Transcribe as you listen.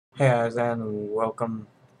Hey guys, and welcome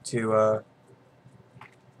to a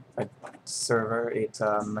server. It's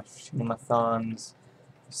machinamathon's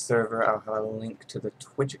server. I'll have a link to the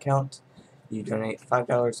Twitch account. You donate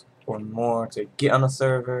 $5 or more to get on the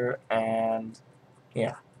server, and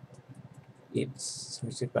yeah, it's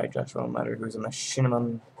hosted by Joshua Matter, who's a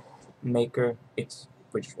machinima maker. Which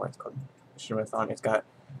is why it's called machinamathon.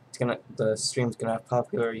 The stream's gonna have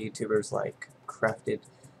popular YouTubers like Crafted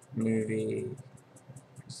Movie,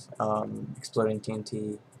 Exploding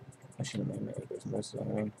TNT, machinima makers most of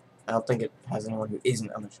them. I mean, I don't think it has anyone who isn't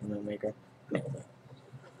a machinima maker. Maybe.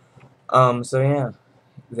 So yeah,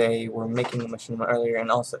 they were making a machinima earlier, and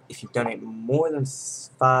also if you donate more than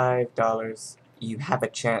 $5, you have a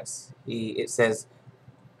chance. It says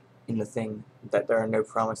in the thing that there are no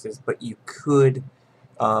promises, but you could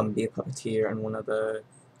be a puppeteer in one of the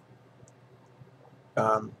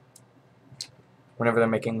whenever they're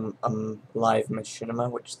making live machinima,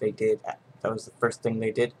 which they did. That was the first thing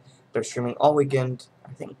they did. They're streaming all weekend.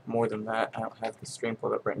 I think more than that. I don't have the stream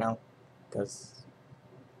pulled up right now because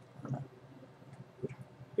I don't know.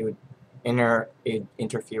 It would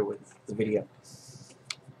interfere with the video.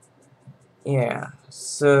 Yeah.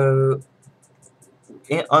 So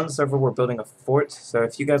on the server, we're building a fort. So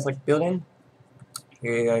if you guys like building,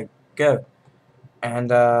 here you go.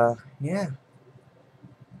 And yeah.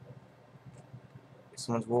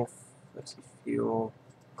 Someone's wolf. Let's see, fuel,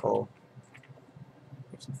 coal.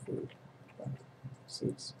 Here's some food.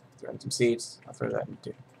 Seeds. Throw in some seeds. I'll throw that in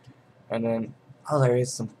too. And then, oh, there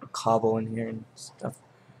is some cobble in here and stuff.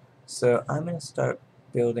 So I'm gonna start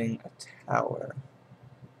building a tower.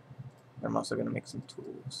 I'm also gonna make some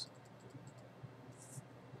tools.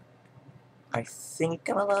 I think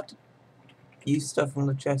I'm allowed to use stuff from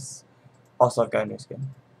the chests. Also, I've got a new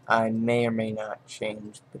skin. I may or may not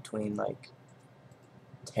change between like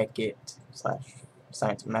Tech It /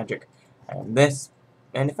 Science and Magic and this.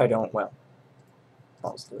 And if I don't, well,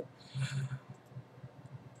 I'll just do it.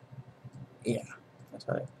 Yeah, that's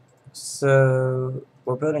right. So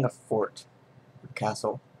we're building a fort, a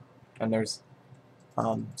castle, and there's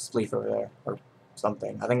spleef over there or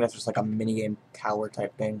something. I think that's just like a minigame tower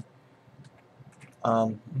type thing.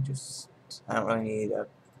 I don't really need a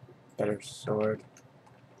better sword.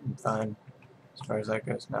 I'm fine as far as that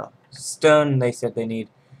goes now. Stone they said they need,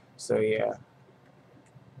 so yeah.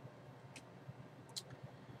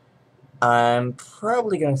 I'm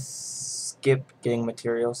probably gonna skip getting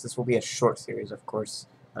materials. This will be a short series, of course.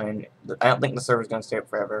 I mean, I don't think the server's gonna stay up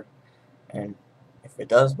forever, and if it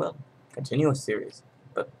does, well, continuous series,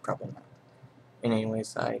 but probably not. And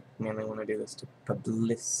anyways, I mainly want to do this to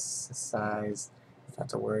publicize, if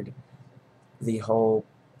that's a word, the whole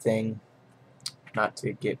thing, not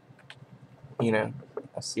to get, you know,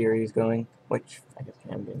 a series going, which I guess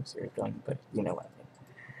I am getting a series going, but you know what I mean.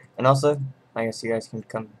 And also, I guess you guys can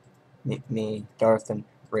come meet me, Darth, and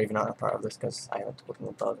Raven aren't a part of this because I haven't told them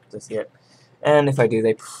about this yet. And if I do,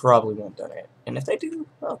 they probably won't donate. And if they do,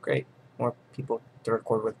 oh great, more people to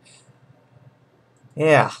record with.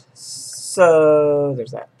 Yeah, so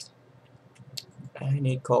there's that. I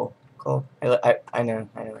need coal. Coal. I know.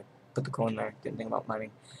 I put the coal in there. Didn't think about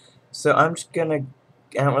mining. So I'm just gonna.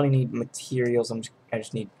 I don't really need materials. I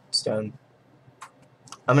just need stone.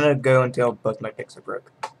 I'm gonna go until both my picks are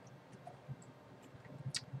broke.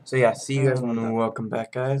 So yeah, see you guys when we're done. Welcome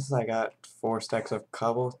back, guys. I got 4 stacks of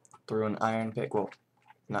cobble through an iron pick. Well,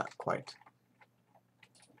 not quite.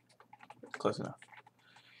 Close enough.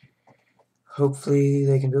 Hopefully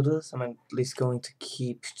they can build this. I'm at least going to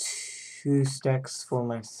keep 2 stacks for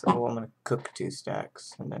myself. Well, I'm going to cook 2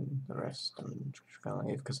 stacks, and then the rest I'm just going to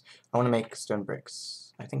leave, because I want to make stone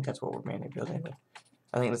bricks. I think that's what we're mainly building with.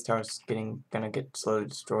 I think this tower's going to get slowly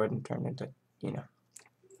destroyed and turned into, you know,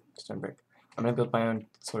 stone brick. I'm going to build my own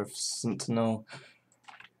sort of sentinel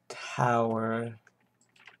tower.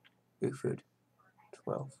 Ooh, food.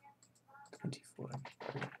 12. 24.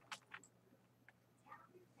 30.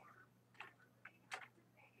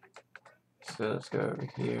 So let's go over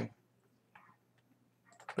here.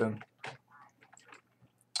 Boom.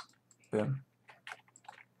 Boom.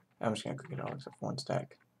 I'm just gonna cook it all except for 1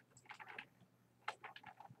 stack.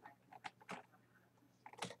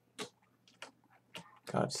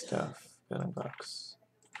 God stuff. Building blocks.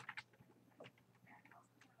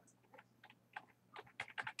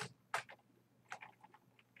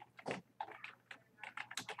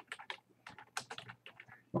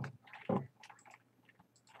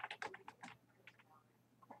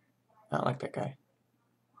 I don't like that guy.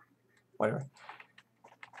 Whatever.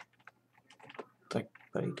 It's like,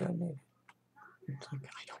 but he donated. It's like,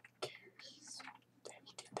 I don't care.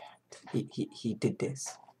 He did that. He did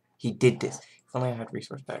this. He did this. If only I had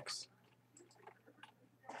resource packs.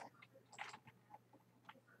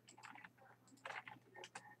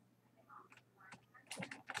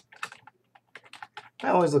 I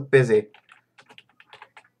always look busy. I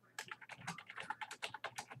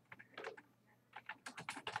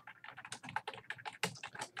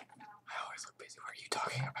always look busy. What are you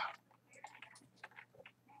talking about?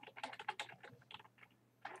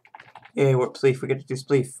 Yay, we're spleef. We get to do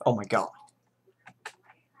spleef. Oh my god.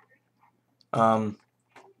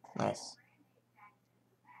 Nice.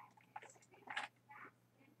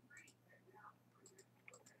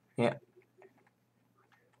 Yeah.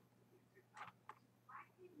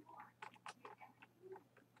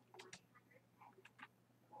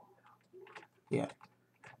 Yeah.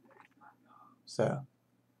 So,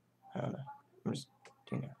 I don't know. I'm just,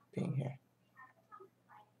 being here.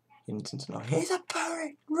 Intentional. He's a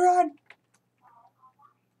pirate! Run!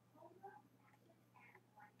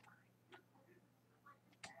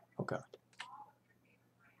 Oh god.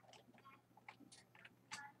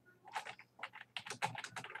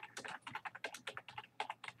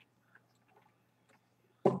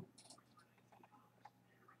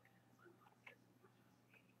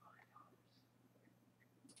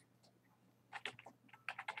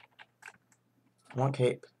 I want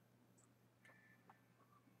cape.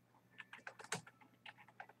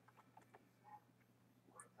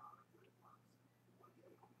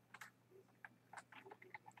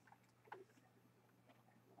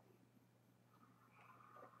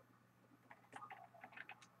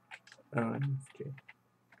 Okay.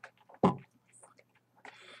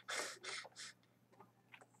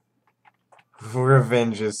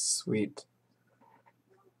 Revenge is sweet.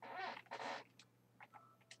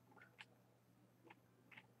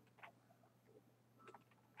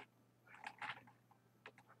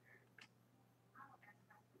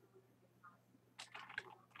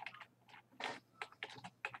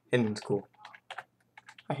 Hidden's cool.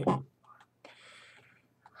 I hate it.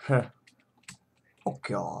 Huh. Oh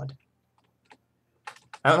god.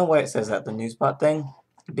 I don't know why it says that, the news bot thing,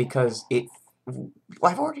 because it.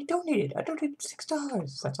 I've already donated. I donated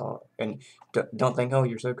 $6. That's all. And don't think, oh,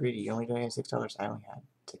 you're so greedy. You only donated $6. I only had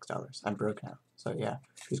 $6. I'm broke now. So yeah,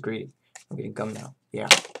 who's greedy? I'm getting gum now. Yeah,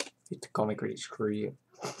 you call me greedy. Screw you.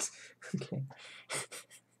 Okay.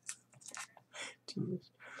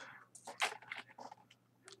 Jesus.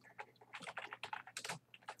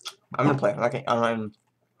 I'm gonna play. Okay.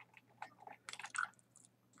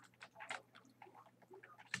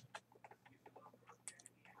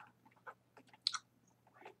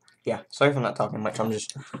 Yeah. Sorry if I'm not talking much. I'm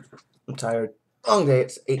tired. Long day.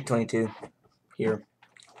 It's 8:22 here.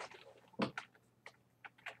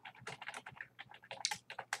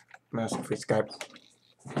 I'm asking for Skype.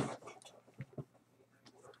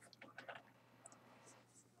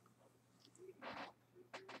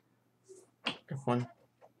 F1.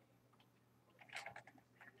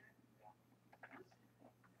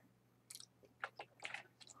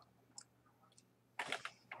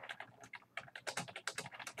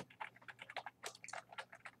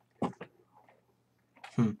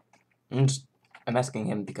 I'm asking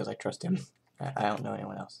him because I trust him. I don't know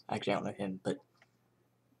anyone else. Actually, I don't know him, but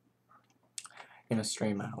in a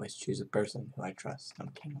stream, I always choose a person who I trust. I'm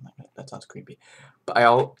kidding. That sounds creepy. But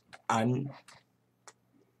I'm.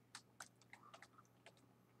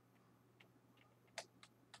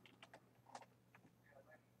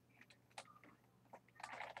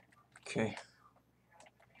 Okay.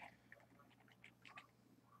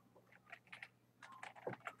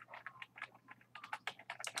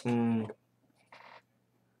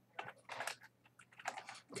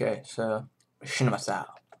 Okay, so machinamathon.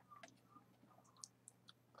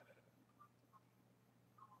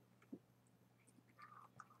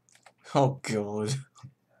 Oh god,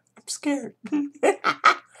 I'm scared.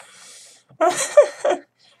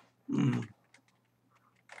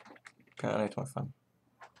 Apparently, it's more fun.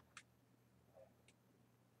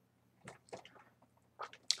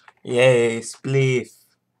 Yay, spleef.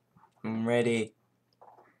 I'm ready.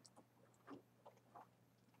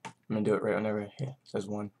 I'm gonna do it right whenever it says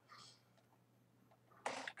 1.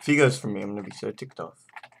 If he goes for me, I'm gonna be so ticked off.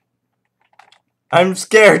 I'm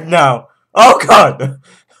scared now. Oh god.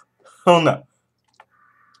 Oh no.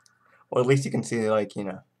 Well, at least you can see, like,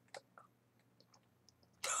 Can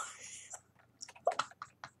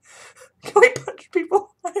we punch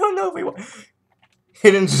people? I don't know if we want.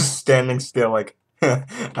 Hidden's just standing still, like, I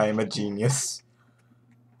am a genius.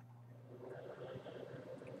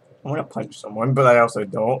 I want to punch someone, but I also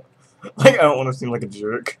don't. Like, I don't want to seem like a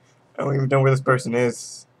jerk. I don't even know where this person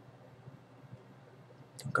is.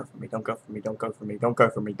 Don't go for me, don't go for me, don't go for me, don't go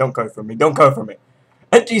for me, don't go for me, don't go for me.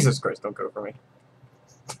 Jesus Christ, don't go for me.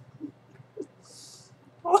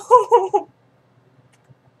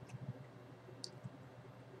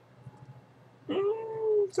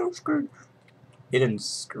 So screwed. He didn't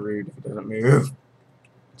screwed if he doesn't move.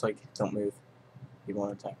 It's like, don't move. He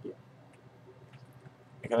won't attack you.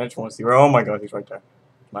 I just want to see where. Oh my god, he's right there.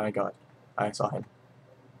 My god. I saw him.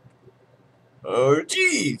 Oh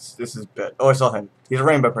jeez! This is bad. Oh, I saw him. He's a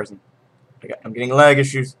rainbow person. I'm getting lag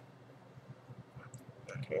issues.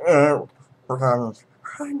 Run! Run!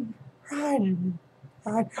 Run! Run!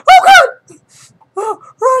 Oh god! Oh,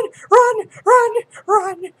 run!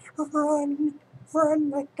 Run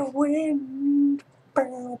like the wind.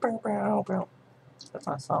 Bow, bow, bow, bow. That's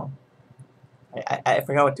not a song. I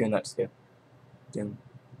forgot what doing that's do. Doing.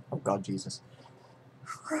 Oh god, Jesus.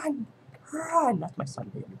 Run! That's my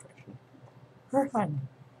son being impression. Run!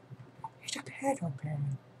 It's a pedal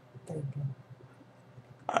pen. There you go.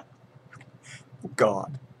 Oh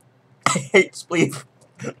god. I hate spleef.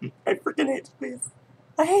 I freaking hate spleef.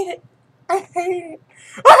 I hate it. I hate it.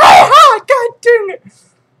 God dang it.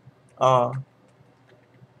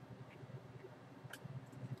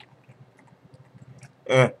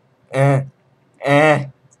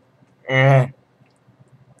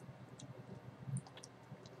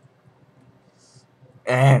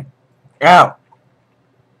 Eh. Ow.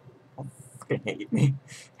 Oh, fucking hate me.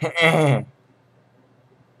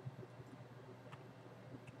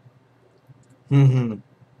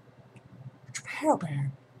 Pedal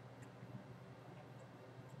bear.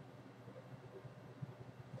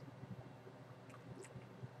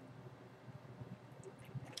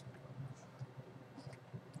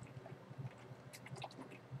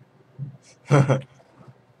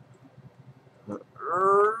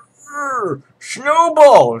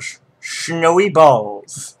 Snowballs! Snowy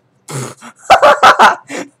balls!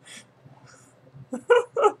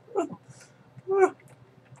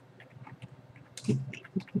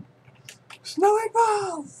 Snowy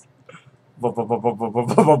balls!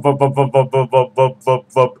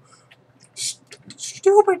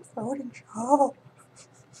 Stupid floating shovel!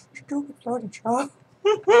 Stupid floating shovel!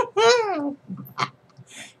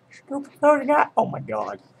 Stupid floating shovel! Oh my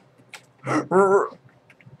god! Run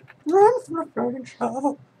from the floating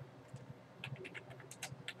shovel!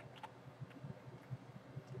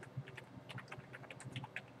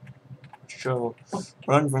 Shovel.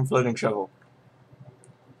 Run from floating shovel.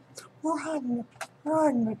 Run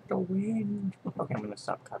like the wind. Okay, I'm gonna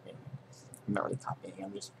stop copying. I'm not really copying,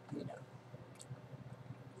 I'm just, you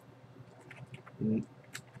know.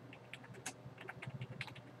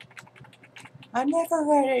 I'm never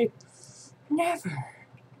ready. Never.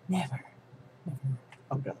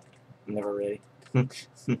 Oh god. I'm never ready.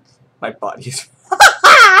 My body's.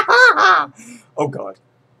 Oh god.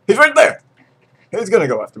 He's right there! He's gonna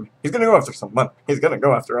go after me. He's gonna go after someone. He's gonna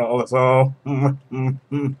go after all this. Oh. No!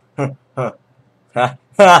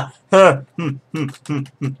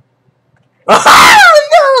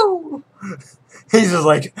 He's just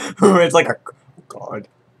like, it's like a. Oh god.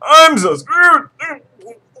 I'm so screwed!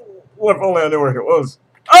 What if only I knew where he was?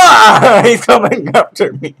 Ah! He's coming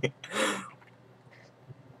after me!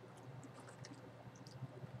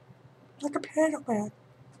 Like a pedal man.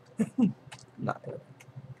 Not really.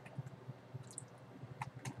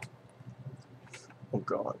 Oh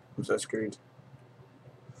god, I'm so screwed.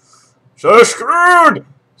 So screwed!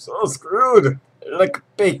 So screwed! Like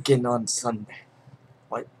bacon on Sunday.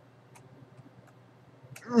 What?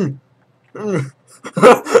 Oh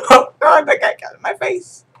god, the guy got in my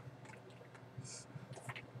face!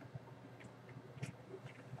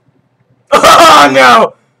 Oh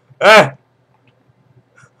no!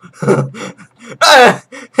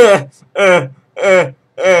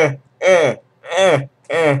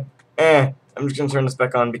 I'm just gonna turn this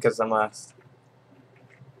back on because I'm last.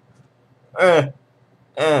 And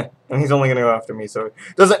he's only gonna go after me, so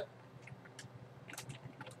does it?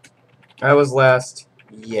 I was last.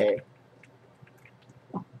 Yay.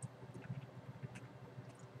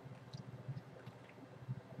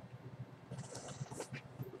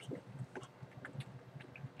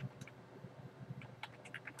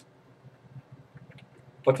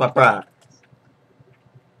 What's my prize?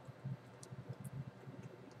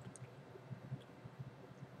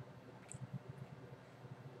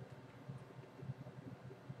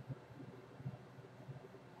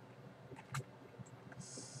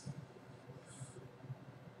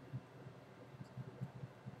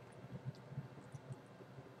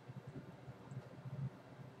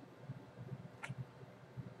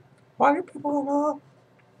 Why do people know?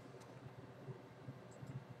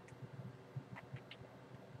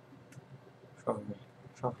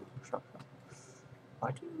 Shuffle.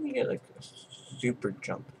 Why do we get like this? super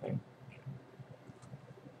jump thing.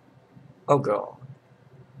 Oh god.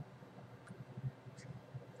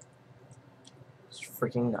 It's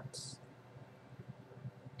freaking nuts.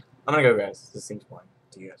 I'm gonna go, guys. This seems boring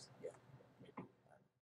to you guys.